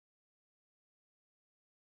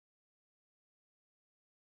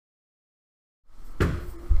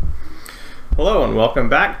Hello and welcome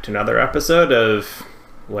back to another episode of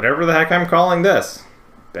whatever the heck I'm calling this.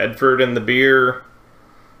 Bedford and the Beer.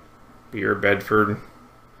 Beer, Bedford.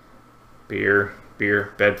 Beer,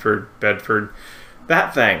 Bedford, Bedford.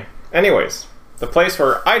 That thing. Anyways, the place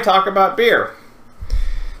where I talk about beer.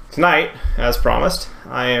 Tonight, as promised,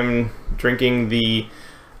 I am drinking the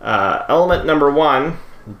Element No. 1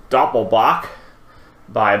 Dopplebock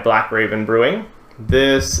by Black Raven Brewing.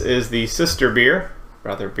 This is the sister beer,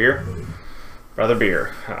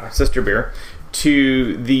 sister beer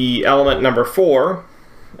to the Element No. 4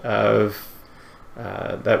 of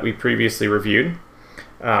that we previously reviewed.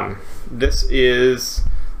 This is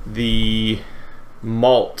the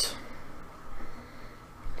malt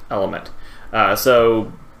element.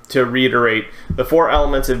 So to reiterate, the four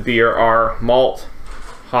elements of beer are malt,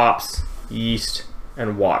 hops, yeast,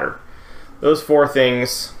 and water. Those four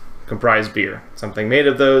things comprise beer. Something made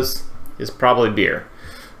of those is probably beer.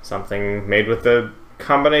 Something made with the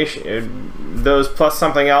combination, those plus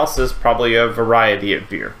something else is probably a variety of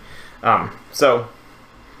beer. So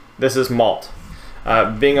this is malt.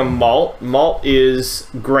 Being a malt is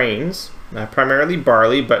grains, primarily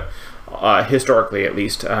barley, but historically at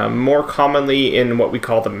least, more commonly in what we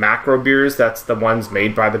call the macro beers. That's the ones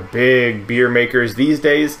made by the big beer makers these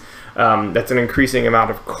days. That's an increasing amount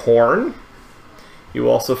of corn. You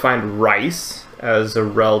also find rice as a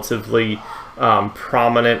relatively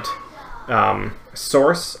prominent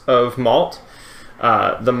source of malt.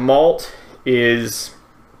 The malt is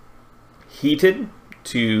heated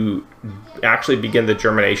to actually begin the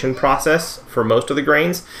germination process for most of the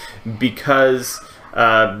grains, because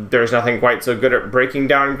there's nothing quite so good at breaking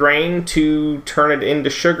down grain to turn it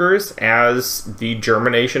into sugars as the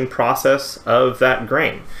germination process of that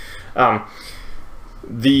grain.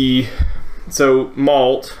 So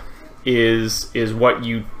malt is what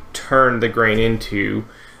you turn the grain into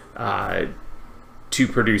to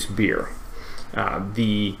produce beer.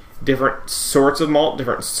 The different sorts of malt,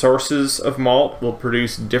 different sources of malt will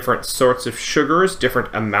produce different sorts of sugars,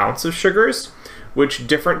 different amounts of sugars, which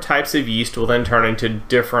different types of yeast will then turn into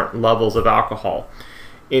different levels of alcohol.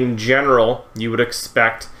 In general, you would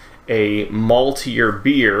expect a maltier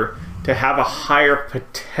beer to have a higher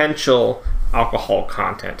potential alcohol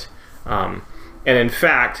content. And in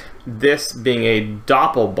fact, this being a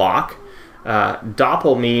Dopplebock,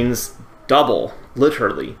 Doppel means double,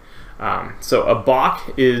 literally. So a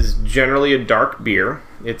bock is generally a dark beer.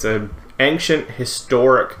 It's an ancient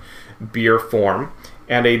historic beer form,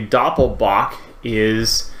 and a Dopplebock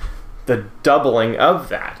is the doubling of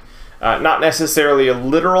that. Not necessarily a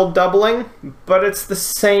literal doubling, but it's the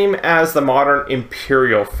same as the modern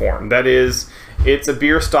imperial form. That is, it's a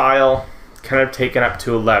beer style kind of taken up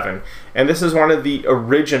to 11. And this is one of the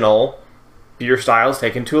original beer styles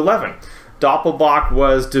taken to 11. Dopplebock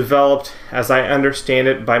was developed, as I understand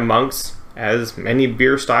it, by monks, as many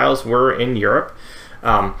beer styles were in Europe,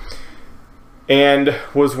 and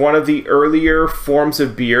was one of the earlier forms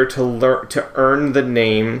of beer to earn the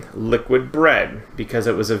name liquid bread, because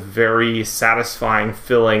it was a very satisfying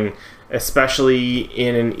filling, especially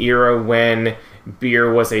in an era when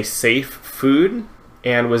beer was a safe food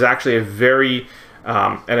and was actually a very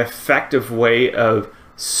an effective way of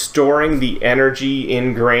storing the energy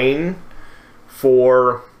in grain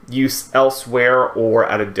for use elsewhere or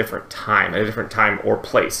at a different time or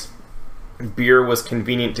place. Beer was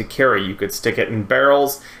convenient to carry. You could stick it in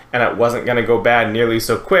barrels and it wasn't going to go bad nearly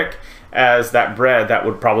so quick as that bread that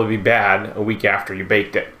would probably be bad a week after you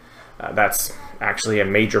baked it. That's actually a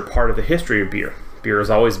major part of the history of beer. Beer has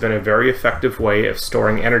always been a very effective way of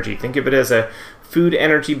storing energy. Think of it as a food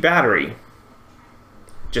energy battery.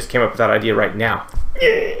 Just came up with that idea right now.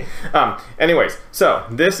 Anyways, so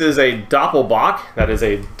this is a Dopplebock. That is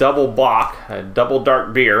a double bock, a double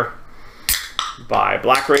dark beer by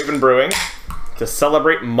Black Raven Brewing to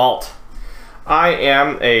celebrate malt. I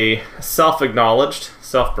am a self-acknowledged,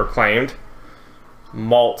 self-proclaimed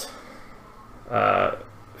malt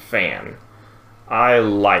fan. I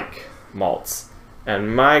like malts.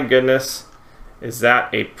 And my goodness, is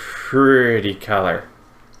that a pretty color.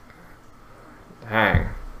 Dang.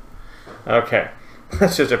 Okay,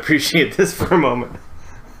 let's just appreciate this for a moment.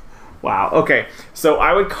 Wow, okay, so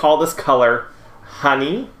I would call this color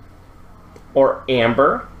honey or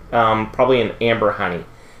amber, probably an amber honey.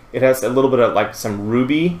 It has a little bit of like some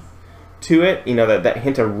ruby to it, you know, that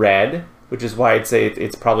hint of red, which is why I'd say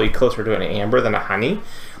it's probably closer to an amber than a honey.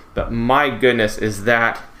 But my goodness, is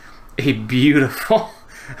that a beautiful,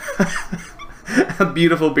 a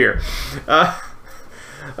beautiful beer.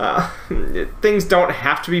 Things don't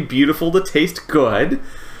have to be beautiful to taste good,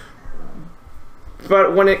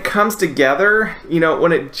 but when it comes together, you know,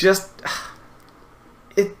 when it just,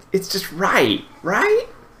 it's just right?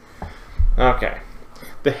 Okay.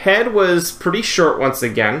 The head was pretty short once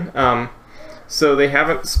again, so they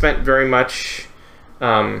haven't spent very much,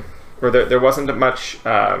 or there wasn't much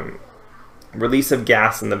release of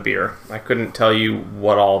gas in the beer. I couldn't tell you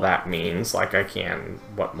what all that means, like I can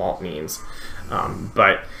what malt means.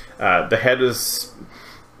 But the head was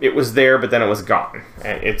there, but then it was gone,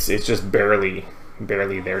 and it's just barely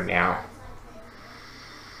there now.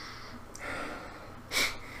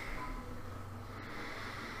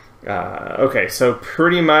 Okay, so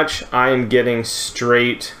pretty much I'm getting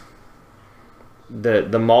straight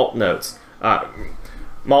the malt notes.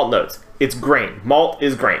 Malt notes. It's grain. Malt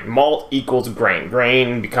is grain. Malt equals grain.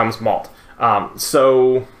 Grain becomes malt.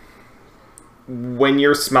 So when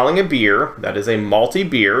you're smelling a beer, that is a malty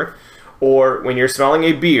beer, or when you're smelling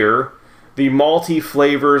a beer, the malty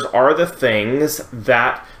flavors are the things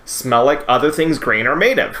that smell like other things grain are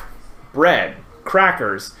made of. Bread,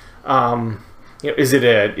 crackers. Is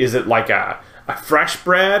it like a fresh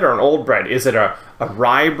bread or an old bread? Is it a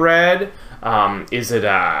rye bread? Is it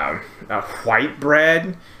a white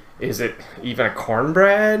bread? Is it even a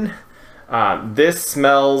cornbread? This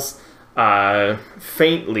smells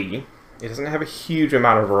faintly. It doesn't have a huge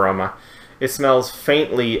amount of aroma. It smells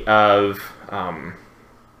faintly of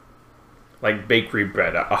like bakery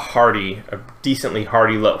bread, a decently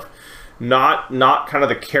hearty loaf. Not kind of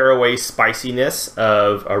the caraway spiciness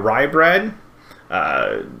of a rye bread.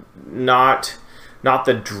 Not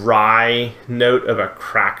the dry note of a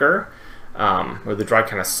cracker, or the dry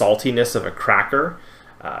kind of saltiness of a cracker,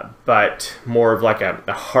 but more of like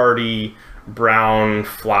a hearty brown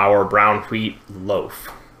flour, brown wheat loaf.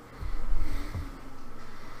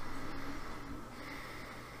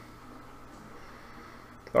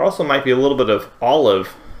 There also might be a little bit of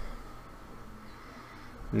olive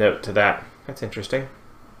note to that. That's interesting.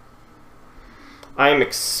 I am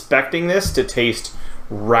expecting this to taste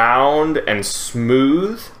round and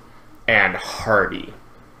smooth and hearty,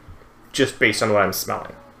 just based on what I'm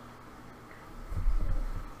smelling.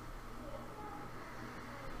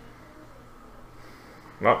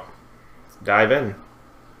 Well, let's dive in.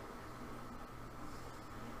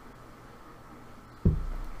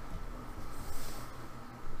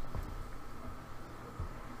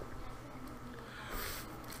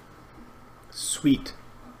 Sweet.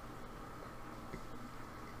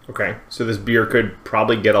 Okay, so this beer could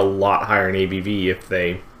probably get a lot higher in ABV if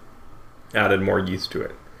they added more yeast to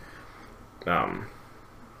it.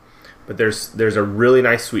 But there's a really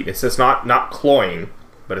nice sweetness. It's not cloying,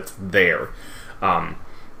 but it's there. And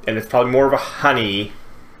it's probably more of a honey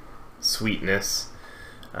sweetness.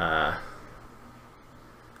 And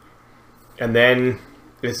then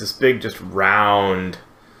it's this big, just round,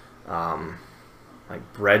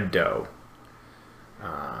 like bread dough.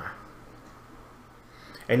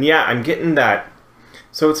 And yeah, I'm getting that.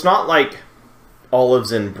 So it's not like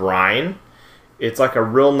olives in brine. It's like a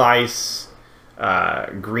real nice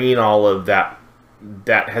green olive that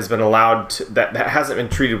has been allowed to, that hasn't been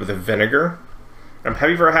treated with a vinegar. Have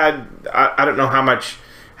you ever had? I don't know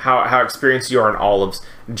how experienced you are in olives.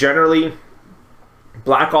 Generally,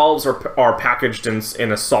 black olives are packaged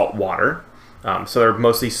in a salt water, so they're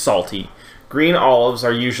mostly salty. Green olives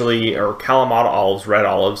are usually, or Kalamata olives, red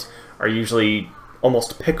olives, are usually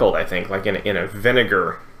almost pickled, I think, like in a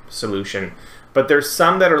vinegar solution. But there's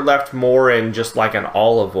some that are left more in just like an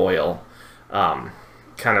olive oil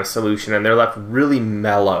kind of solution, and they're left really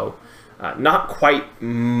mellow. Not quite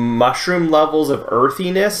mushroom levels of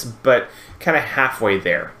earthiness, but kind of halfway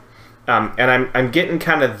there. And I'm getting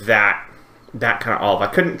kind of that kind of olive. I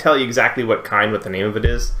couldn't tell you exactly what the name of it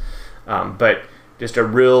is, but just a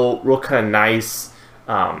real kind of nice,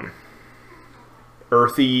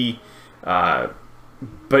 earthy,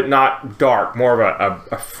 but not dark, more of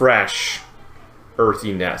a fresh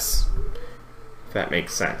earthiness, if that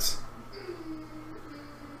makes sense.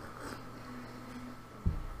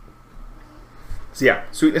 So yeah,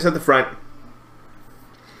 sweetness at the front,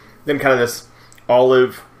 then kind of this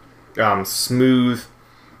olive, smooth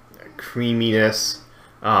creaminess,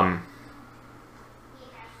 a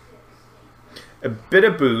bit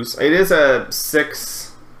of booze. It is a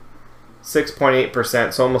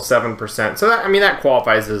 6.8%, so almost 7%. So that, I mean, that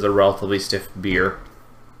qualifies as a relatively stiff beer.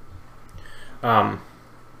 And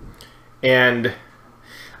I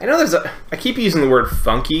know I keep using the word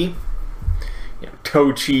funky,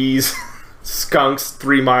 toe cheese, skunks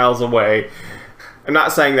 3 miles away. I'm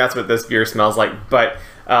not saying that's what this beer smells like, but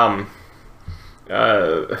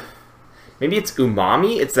maybe it's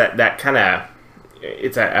umami. It's that kind of,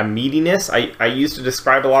 it's a meatiness. I used to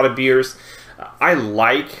describe a lot of beers. I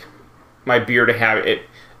like my beer to have it.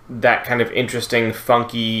 that kind of interesting,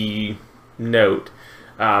 funky note.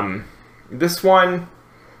 This one,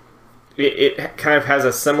 it kind of has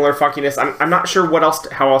a similar funkiness. I'm not sure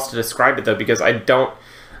how else to describe it though, because I don't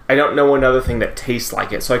know another thing that tastes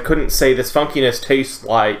like it. So I couldn't say this funkiness tastes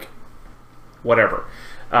like whatever.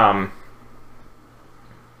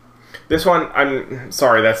 This one, I'm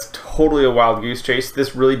sorry, that's totally a wild goose chase.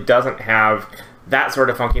 This really doesn't have that sort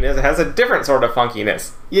of funkiness. It has a different sort of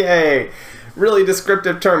funkiness. Yay! Really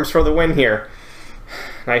descriptive terms for the win here.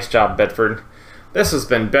 Nice job, Bedford. This has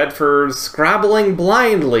been Bedford scrabbling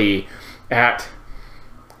blindly at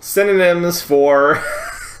synonyms for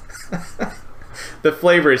the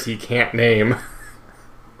flavors he can't name.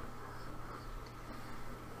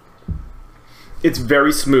 It's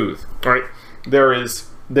very smooth, right? There is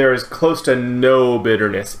close to no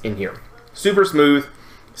bitterness in here. Super smooth,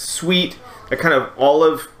 sweet, a kind of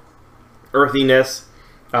olive earthiness.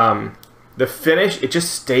 The finish, it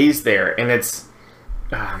just stays there, and it's,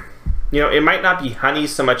 you know, it might not be honey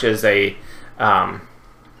so much as it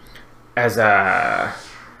has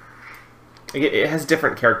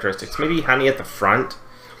different characteristics. Maybe honey at the front,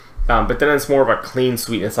 but then it's more of a clean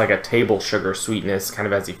sweetness, like a table sugar sweetness, kind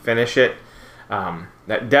of as you finish it.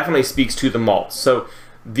 That definitely speaks to the malts. So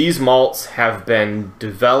these malts have been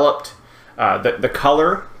developed. The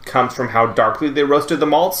color comes from how darkly they roasted the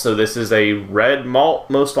malts. So this is a red malt,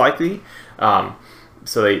 most likely.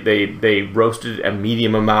 So they roasted a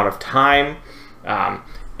medium amount of time, and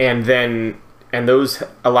those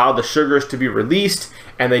allowed the sugars to be released.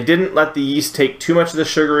 And they didn't let the yeast take too much of the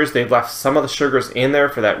sugars. They left some of the sugars in there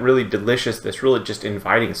for that really delicious, this really just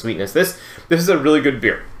inviting sweetness. This is a really good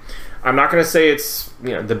beer. I'm not going to say it's, you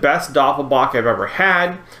know, the best Dopplebock I've ever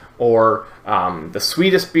had, or the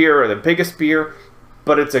sweetest beer or the biggest beer,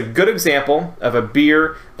 but it's a good example of a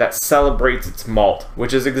beer that celebrates its malt,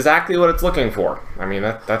 which is exactly what it's looking for. I mean,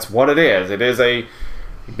 that's what it is. It is a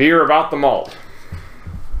beer about the malt.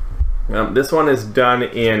 This one is done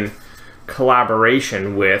in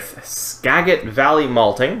collaboration with Skagit Valley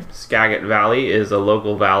Malting. Skagit Valley is a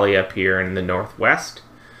local valley up here in the Northwest.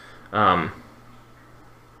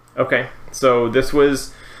 Okay, so this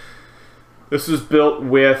was built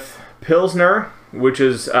with Pilsner, which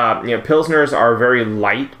is, you know, Pilsners are very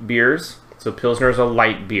light beers, so Pilsner is a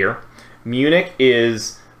light beer. Munich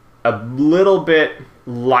is a little bit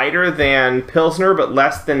lighter than Pilsner, but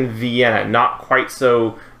less than Vienna, not quite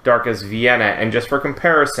so dark as Vienna. And just for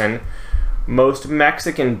comparison, most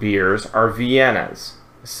Mexican beers are Viennas.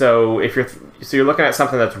 So if you're looking at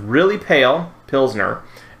something that's really pale, Pilsner,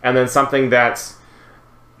 and then something that's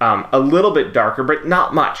a little bit darker, but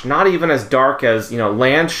not much. Not even as dark as, you know,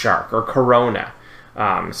 Landshark or Corona.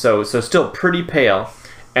 So still pretty pale.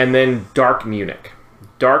 And then Dark Munich.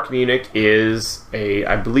 Dark Munich is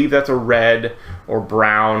I believe that's a red or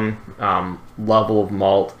brown level of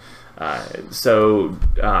malt.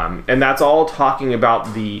 And that's all talking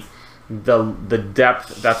about the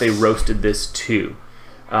depth that they roasted this to.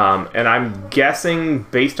 And I'm guessing,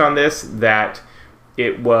 based on this, that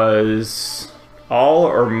it was all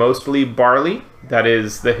or mostly barley. That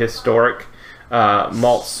is the historic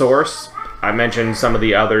malt source. I mentioned some of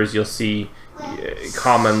the others you'll see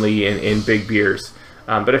commonly in big beers.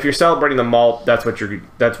 But if you're celebrating the malt, that's what you're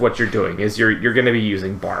doing. Is you're going to be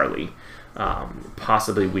using barley,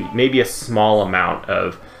 possibly wheat, maybe a small amount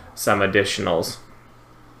of some additionals.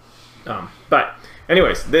 But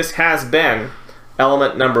anyways, this has been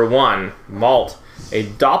element number 1, malt, a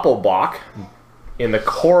Dopplebock in the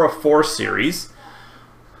Core of 4 series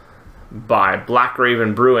by Black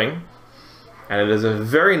Raven Brewing, and it is a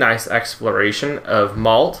very nice exploration of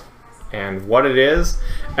malt and what it is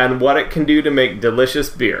and what it can do to make delicious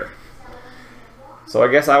beer. So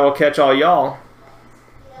I guess I will catch all y'all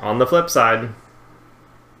on the flip side.